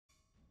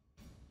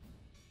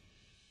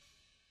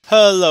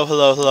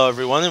Hello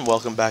everyone, and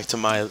welcome back to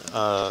my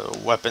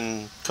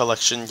weapon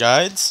collection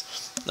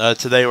guides.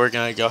 Today we're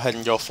going to go ahead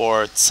and go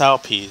for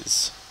Cao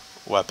Pi's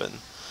weapon.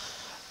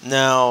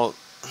 Now,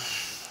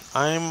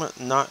 I'm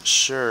not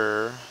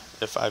sure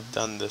if I've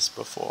done this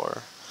before.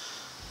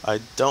 I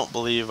don't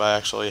believe I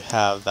actually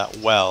have that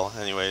well,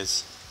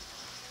 anyways.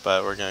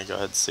 But we're going to go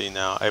ahead and see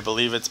now. I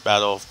believe it's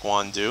Battle of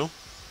Guan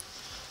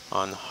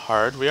on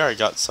hard. We already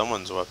got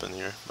someone's weapon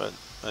here, but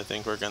I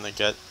think we're going to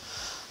get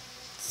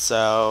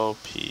Cao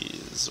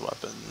Pi's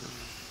weapon.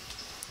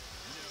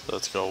 So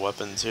let's go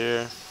weapons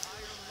here.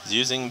 He's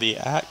using the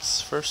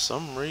axe for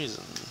some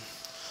reason.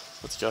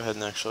 Let's go ahead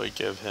and actually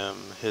give him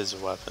his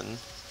weapon.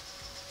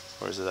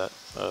 Where is it at?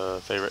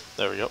 Favorite.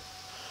 There we go.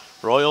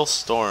 Royal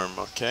Storm.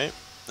 Okay.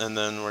 And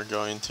then we're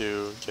going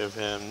to give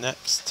him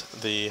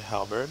next the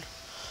halberd.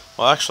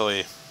 Well,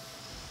 actually,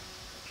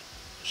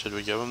 should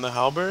we give him the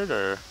halberd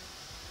or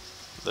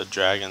the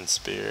dragon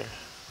spear?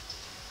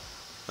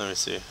 Let me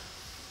see.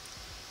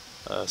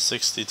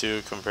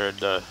 62 compared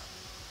to...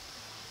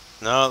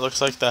 No, it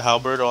looks like the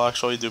halberd will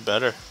actually do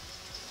better.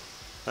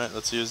 Alright,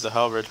 let's use the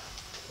halberd.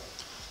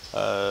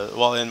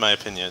 Well, in my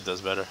opinion, it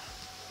does better.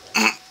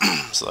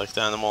 Select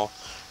animal,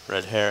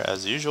 red hair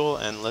as usual,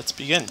 and let's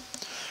begin.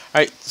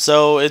 Alright,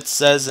 so it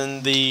says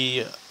in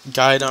the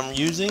guide I'm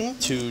using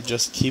to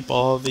just keep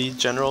all of the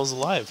generals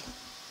alive.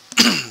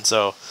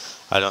 So,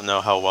 I don't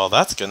know how well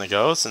that's gonna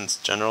go, since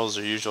generals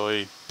are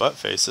usually butt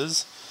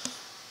faces.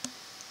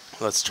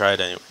 Let's try it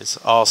anyways.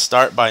 I'll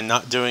start by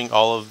not doing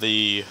all of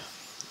the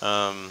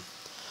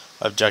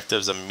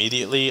objectives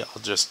immediately.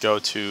 I'll just go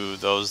to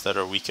those that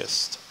are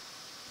weakest.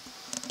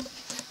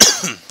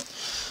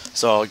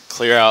 So I'll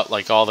clear out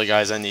like all the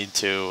guys I need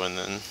to, and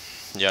then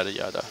yada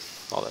yada,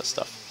 all that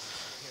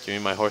stuff. Give me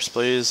my horse,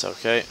 please.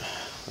 Okay,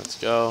 let's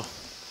go.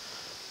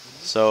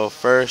 So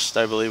first,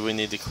 I believe we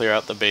need to clear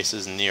out the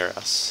bases near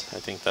us. I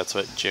think that's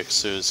what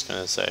Jixu is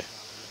gonna say.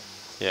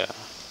 Yeah.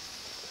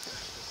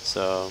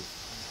 So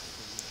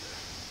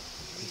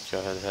go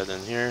ahead, head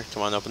in here.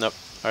 Come on, open up.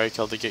 Alright,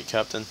 kill the gate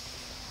captain.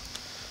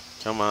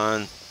 Come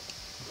on.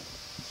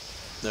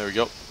 There we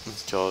go.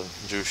 Let's kill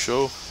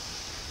Shu.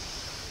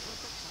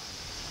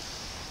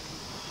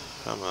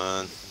 Come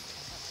on.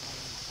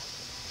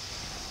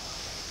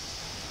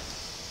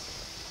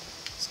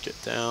 Let's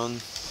get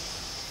down.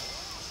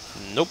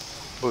 Nope.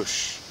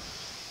 Bush.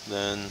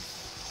 Then.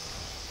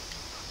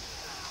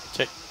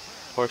 Okay.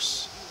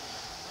 Horse.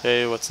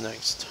 Okay, what's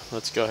next?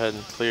 Let's go ahead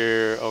and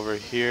clear over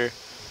here.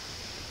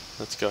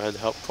 Let's go ahead and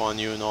help Guan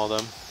Yu and all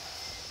them.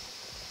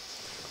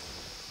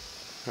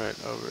 Right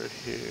over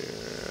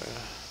here.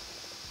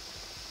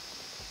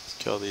 Let's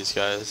kill these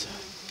guys.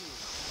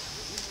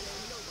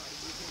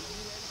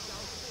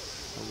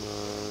 Come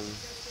on.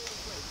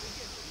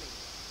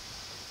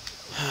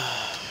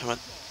 Come on.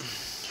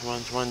 Come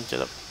on, come on, get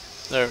up.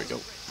 There we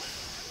go.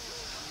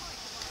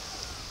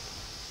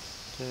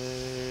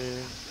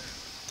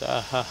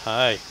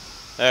 Hi.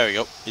 There we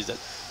go. He's dead.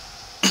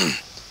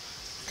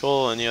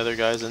 Cool, any other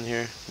guys in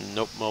here?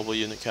 Nope, mobile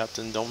unit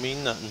captain don't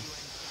mean nothing.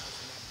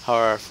 How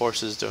are our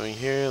forces doing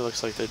here?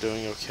 Looks like they're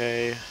doing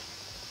okay.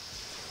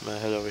 I'm gonna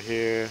head over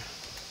here.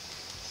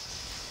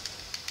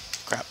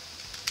 Crap.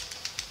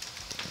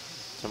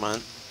 Come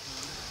on.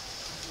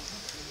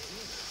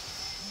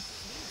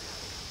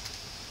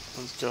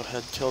 Let's go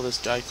ahead and kill this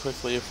guy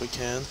quickly if we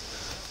can.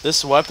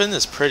 This weapon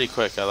is pretty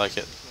quick, I like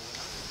it.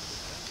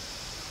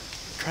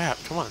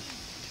 Crap, come on.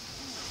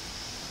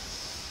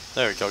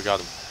 There we go,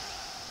 got him.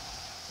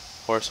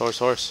 Horse, horse,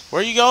 horse.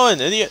 Where are you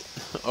going, idiot?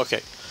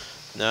 Okay.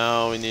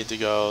 Now we need to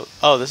go...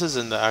 Oh, this is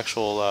in the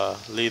actual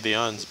Li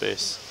Dian's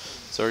base.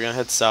 So we're going to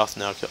head south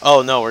now.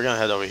 Oh, no, we're going to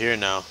head over here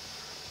now.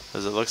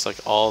 Because it looks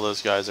like all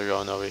those guys are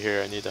going over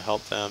here. I need to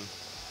help them.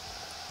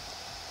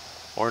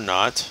 Or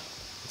not.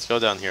 Let's go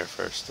down here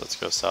first. Let's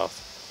go south.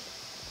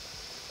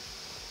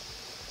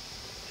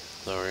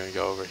 Then we're going to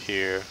go over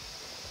here.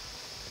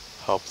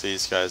 Help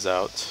these guys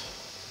out.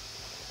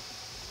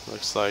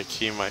 Looks like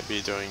he might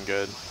be doing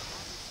good.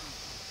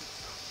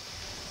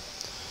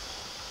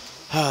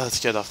 Let's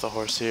get off the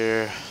horse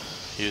here.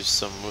 Use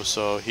some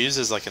Muso. He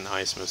uses like an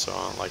ice Muso.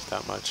 I don't like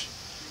that much.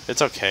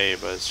 It's okay,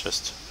 but it's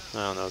just,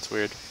 I don't know, it's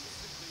weird.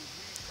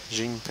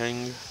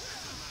 Yinping.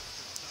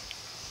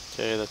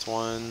 Okay, that's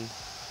one.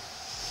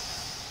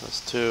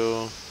 That's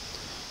two.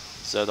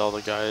 Is that all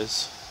the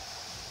guys?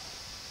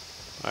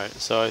 Alright,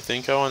 so I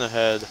think I want to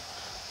head.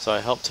 So I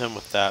helped him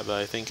with that, but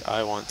I think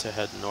I want to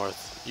head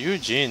north.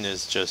 Eugene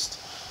is just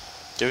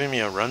giving me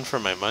a run for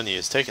my money.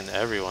 He's taking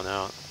everyone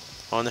out.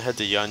 I want to head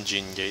to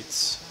Yanjin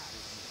gates,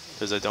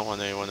 because I don't want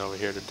anyone over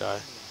here to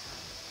die.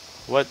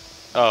 What?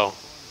 Oh.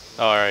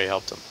 Oh, I already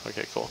helped him.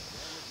 Okay, cool.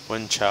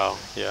 Wen Chao.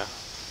 Yeah.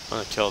 I'm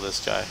going to kill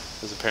this guy,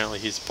 because apparently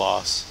he's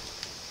boss.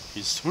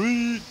 He's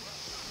sweet.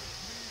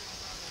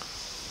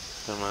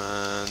 Come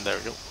on. There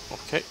we go.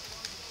 Okay.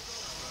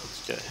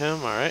 Let's get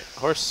him. Alright.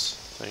 Horse.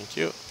 Thank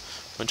you.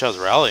 Wen Chao's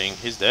rallying.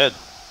 He's dead.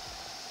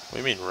 What do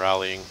you mean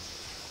rallying?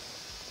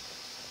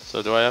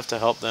 So do I have to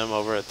help them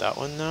over at that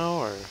one now,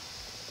 or...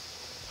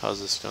 How's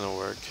this gonna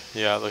work?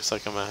 Yeah, it looks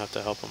like I'm gonna have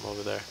to help him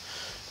over there.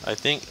 I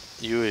think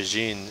Yu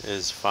Jin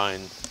is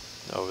fine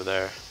over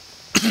there.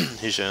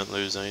 He shouldn't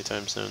lose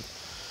anytime soon.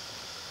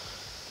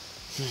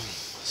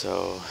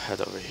 So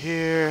head over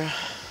here.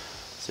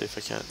 See if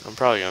I can't. I'm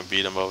probably gonna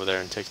beat him over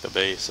there and take the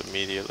base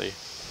immediately.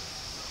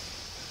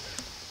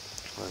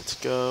 Let's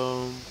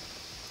go.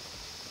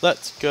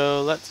 Let's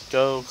go. Let's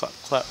go. Clap,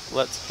 clap.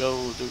 Let's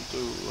go. Do.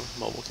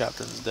 Mobile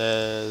captain's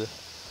dead.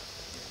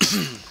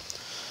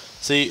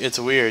 See, it's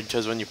weird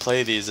because when you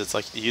play these, it's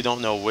like you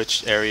don't know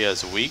which area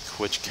is weak,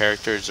 which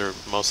characters are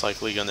most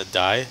likely gonna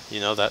die. You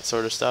know, that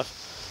sort of stuff.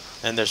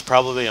 And there's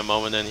probably a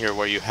moment in here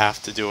where you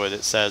have to do what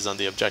it says on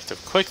the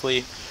objective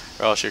quickly,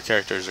 or else your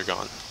characters are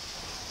gone.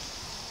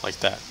 Like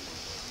that.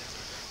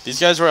 These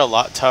guys were a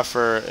lot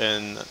tougher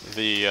in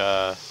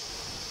the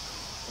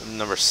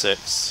number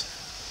 6.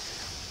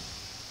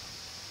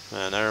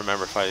 Man, I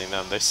remember fighting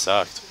them. They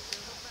sucked.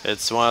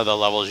 It's one of the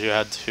levels you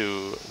had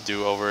to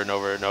do over and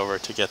over and over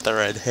to get the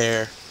red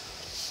hair.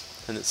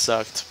 And it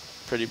sucked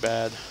pretty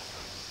bad.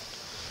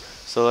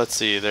 So let's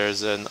see.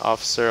 There's an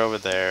officer over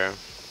there.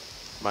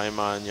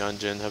 Maima and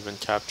Yanjin have been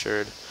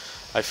captured.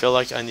 I feel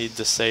like I need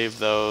to save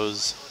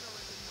those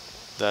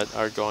that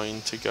are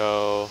going to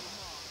go...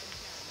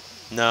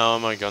 No,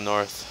 I'm going to go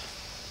north.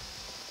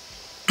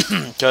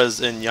 Because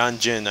in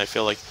Yanjin, I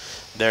feel like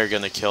they're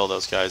going to kill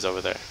those guys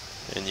over there.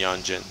 In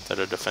Yanjin, that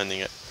are defending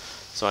it.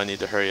 So I need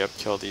to hurry up,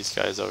 kill these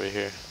guys over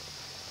here.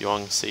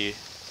 Yongxi.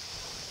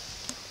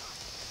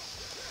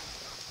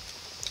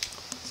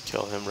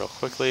 Kill him real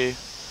quickly.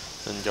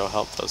 And go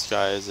help those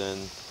guys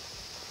in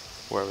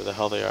wherever the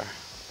hell they are.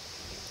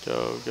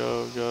 Go,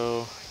 go,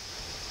 go.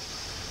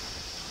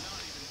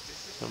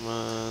 Come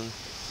on.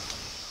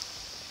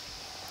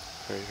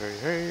 Hurry, hurry,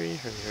 hurry,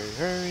 hurry, hurry,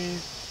 hurry.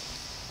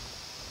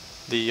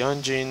 The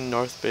Yanjin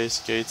North Base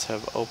gates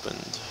have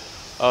opened.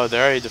 Oh, they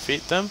already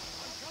defeat them?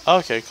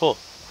 Okay, cool.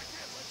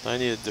 I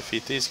need to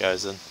defeat these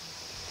guys then.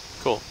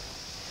 Cool.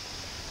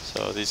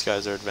 So these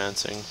guys are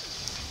advancing.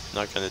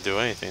 Not gonna do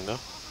anything though.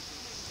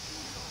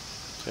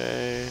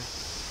 Okay.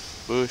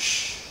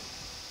 Whoosh.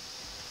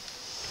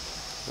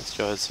 Let's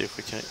go ahead and see if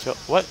we can't kill.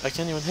 What? I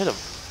can't even hit him.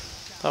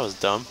 That was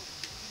dumb.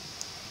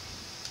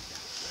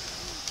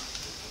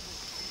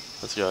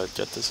 Let's go ahead and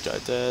get this guy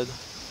dead.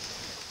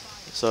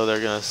 So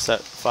they're gonna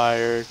set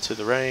fire to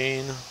the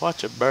rain.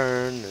 Watch it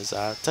burn as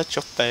I touch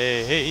your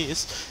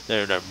face.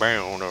 There,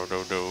 brown, no,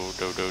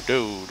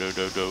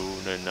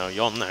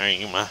 your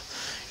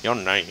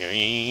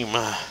name.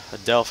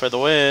 Adele for the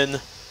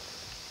win.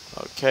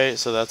 Okay,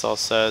 so that's all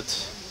set.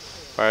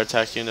 Fire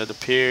attack unit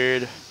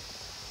appeared.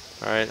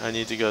 Alright, I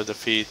need to go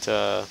defeat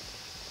Zhang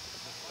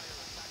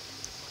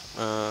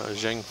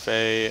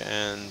Fei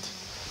and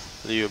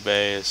Liu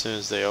Bei as soon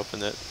as they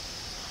open it.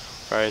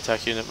 Fire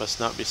attack unit must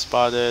not be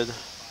spotted.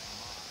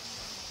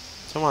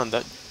 Come on,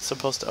 that's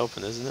supposed to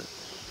open, isn't it?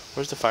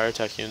 Where's the fire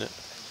attack unit?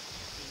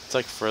 It's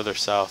like further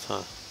south, huh?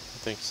 I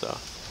think so.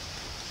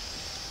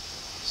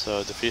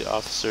 So defeat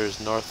officers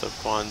north of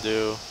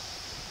Guandu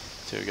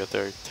to get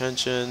their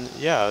attention.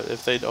 Yeah,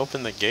 if they'd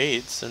open the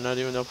gates, they're not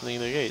even opening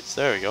the gates.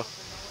 There we go.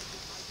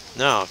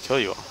 Now I'll kill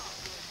you all.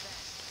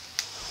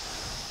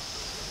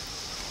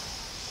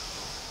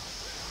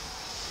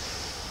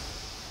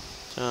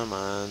 Come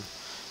on.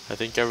 I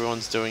think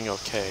everyone's doing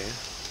okay.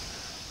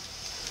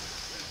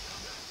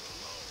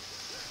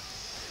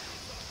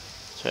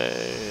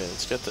 Okay,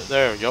 let's get the,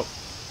 there we go.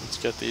 Let's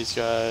get these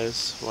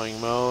guys. Wang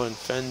Mo and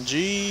Feng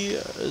Ji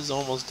is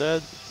almost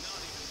dead.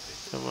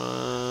 Come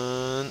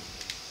on.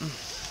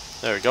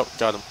 There we go,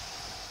 got him.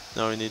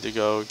 Now we need to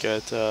go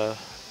get, I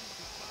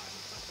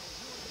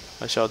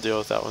shall deal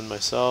with that one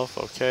myself.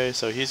 Okay,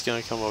 so he's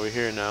gonna come over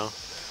here now.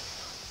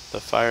 The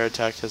fire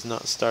attack has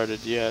not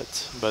started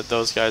yet, but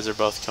those guys are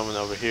both coming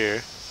over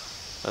here.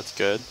 That's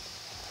good.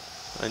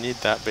 I need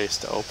that base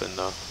to open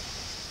though.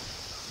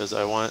 Because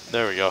I want,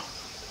 there we go.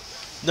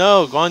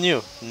 No, Guan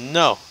Yu,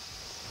 no.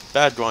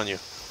 Bad Guan Yu.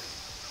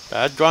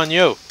 Bad Guan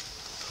Yu.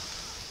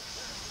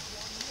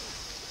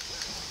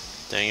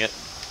 Dang it.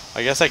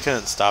 I guess I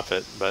couldn't stop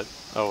it, but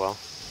oh well.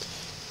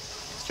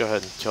 Let's go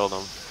ahead and kill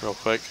them real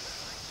quick.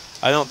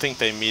 I don't think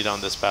they meet on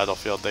this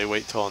battlefield. They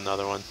wait till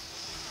another one.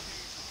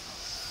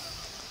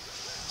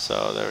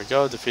 So there we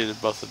go.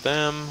 Defeated both of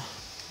them.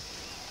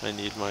 I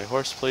need my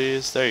horse,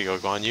 please. There you go,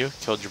 Guan Yu.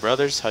 Killed your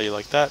brothers. How you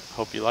like that?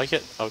 Hope you like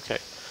it. Okay.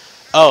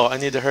 Oh, I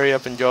need to hurry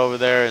up and go over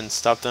there and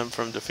stop them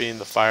from defeating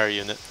the fire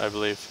unit, I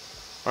believe.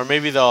 Or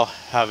maybe they'll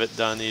have it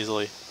done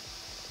easily.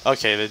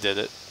 Okay, they did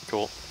it.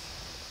 Cool.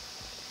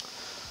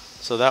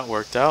 So that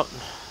worked out.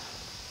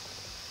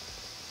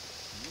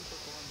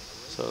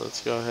 So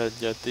let's go ahead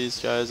and get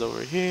these guys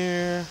over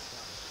here.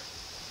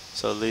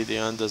 So Li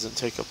Dian doesn't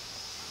take a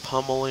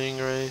pummeling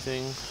or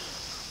anything.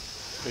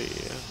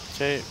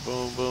 Okay,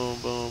 boom, boom,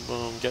 boom,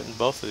 boom. Getting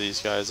both of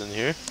these guys in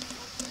here.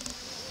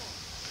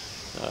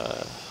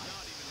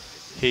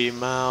 He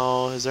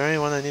Mao. Is there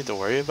anyone I need to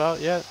worry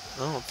about yet?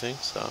 I don't think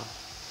so.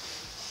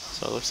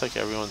 So it looks like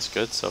everyone's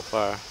good so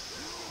far.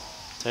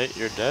 Hey,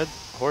 you're dead.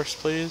 Horse,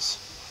 please.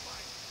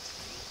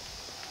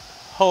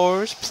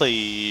 Horse,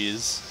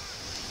 please.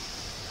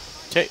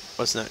 Okay,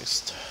 what's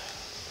next?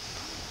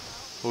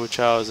 Wu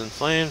Chao is in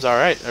flames.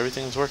 Alright,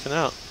 everything's working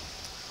out.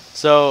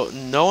 So,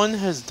 no one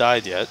has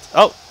died yet.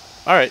 Oh!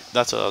 Alright,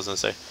 that's what I was gonna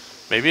say.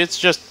 Maybe it's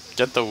just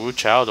get the Wu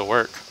Chao to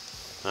work.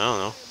 I don't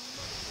know.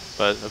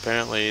 But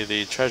apparently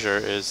the treasure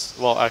is...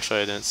 Well,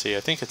 actually I didn't see.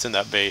 I think it's in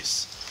that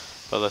base.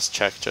 But let's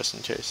check just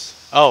in case.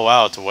 Oh,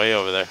 wow, it's way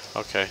over there.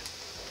 Okay.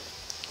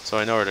 So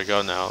I know where to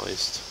go now, at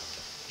least.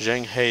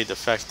 Zhang He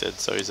defected,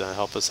 so he's gonna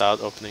help us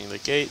out opening the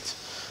gate.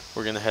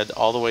 We're gonna head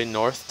all the way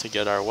north to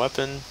get our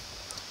weapon.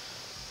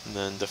 And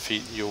then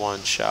defeat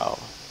Yuan Shao.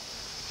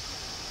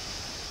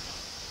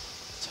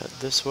 Let's head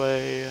this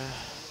way.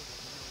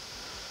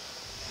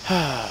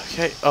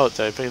 Okay. Oh,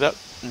 did I pick it up?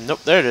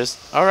 Nope, there it is.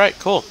 Alright,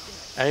 cool.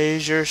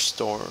 Azure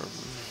Storm.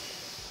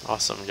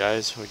 Awesome,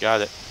 guys. We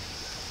got it.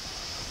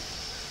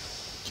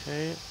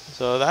 Okay.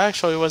 So that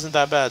actually wasn't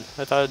that bad.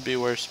 I thought it'd be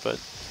worse, but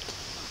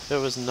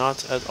it was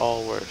not at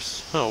all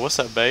worse. Oh, what's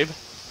up, babe?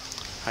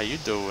 How you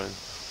doing?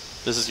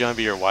 This is gonna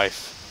be your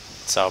wife,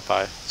 Cao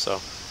Pai, so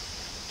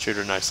treat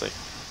her nicely.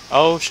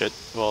 Oh, shit.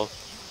 Well,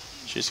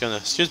 she's gonna...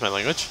 Excuse my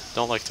language.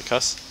 Don't like to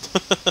cuss.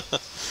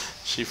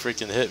 She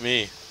freaking hit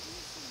me.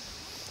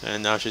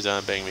 And now she's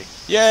gonna bang me.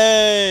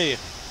 Yay!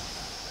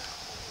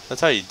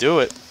 That's how you do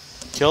it.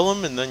 Kill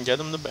him and then get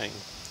him to bang.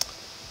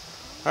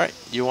 Alright,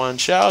 Yuan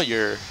Shao,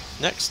 you're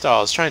next. Oh,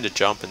 I was trying to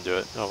jump and do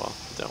it. Oh well,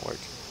 it didn't work.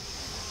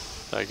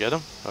 Did I get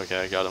him? Okay,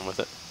 I got him with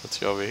it. Let's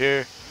go over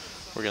here.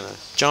 We're gonna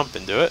jump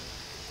and do it.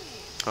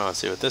 Oh, let's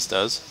see what this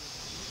does.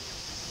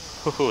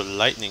 Ooh,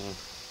 lightning,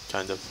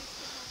 kind of.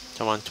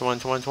 Come on, come on,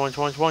 come on, come on,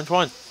 come on, come on, come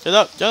on. Get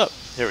up, get up.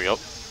 Here we go.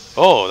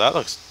 Oh, that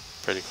looks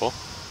pretty cool.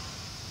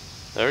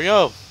 There we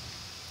go.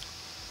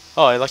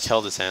 Oh, I like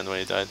held his hand when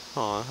he died.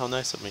 Oh, how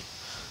nice of me.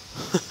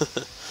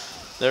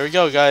 There we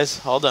go,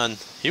 guys. All done.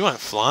 He went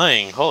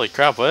flying. Holy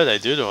crap, what did I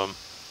do to him?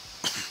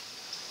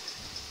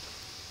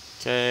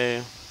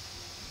 Okay.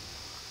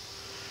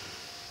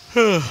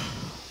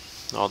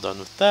 All done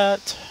with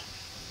that.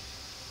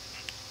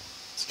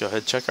 Let's go ahead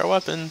and check our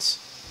weapons.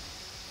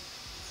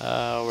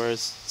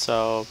 Where's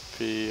Cao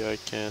Pi? I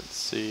can't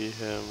see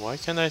him. Why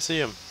can't I see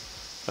him?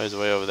 Oh, he's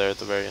way over there at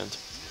the very end.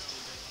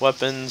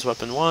 Weapons,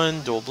 weapon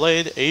 1, dual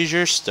blade,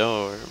 Azure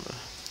Storm.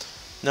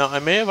 Now, I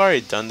may have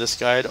already done this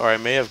guide, or I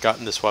may have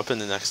gotten this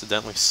weapon and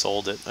accidentally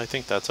sold it. I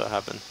think that's what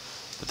happened.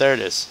 But there it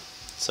is.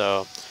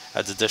 So,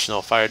 adds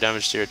additional fire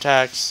damage to your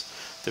attacks.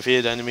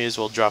 Defeated enemies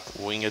will drop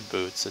winged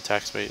boots.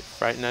 Attacks may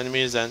frighten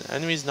enemies, and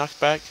enemies knocked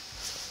back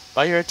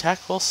by your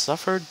attack will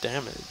suffer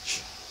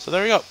damage. So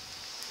there we go.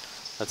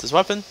 That's his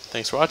weapon.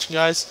 Thanks for watching,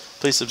 guys.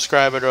 Please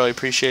subscribe. I'd really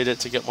appreciate it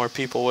to get more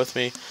people with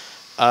me.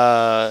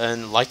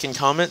 And like and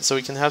comment so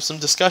we can have some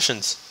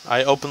discussions.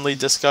 I openly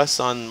discuss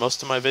on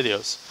most of my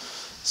videos.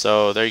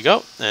 So there you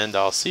go, and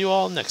I'll see you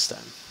all next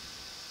time.